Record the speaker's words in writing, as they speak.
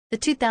The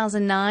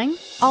 2009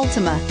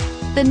 Altima.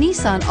 The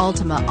Nissan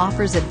Altima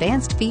offers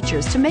advanced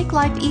features to make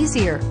life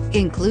easier,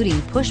 including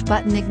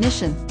push-button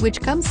ignition, which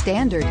comes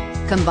standard.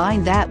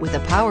 Combine that with a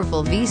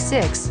powerful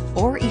V6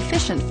 or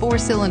efficient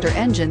 4-cylinder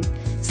engine,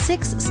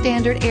 6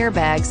 standard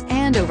airbags,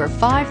 and over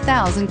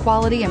 5,000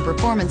 quality and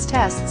performance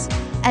tests,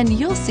 and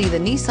you'll see the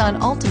Nissan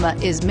Altima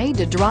is made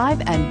to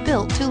drive and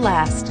built to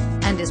last,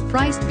 and is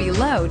priced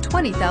below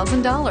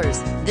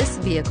 $20,000. This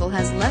vehicle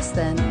has less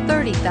than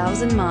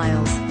 30,000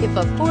 miles. If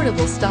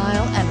affordable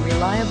style and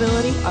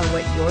reliability are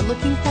what you're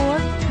looking for,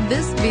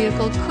 this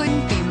vehicle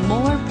couldn't be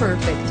more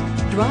perfect.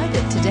 Drive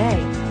it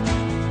today.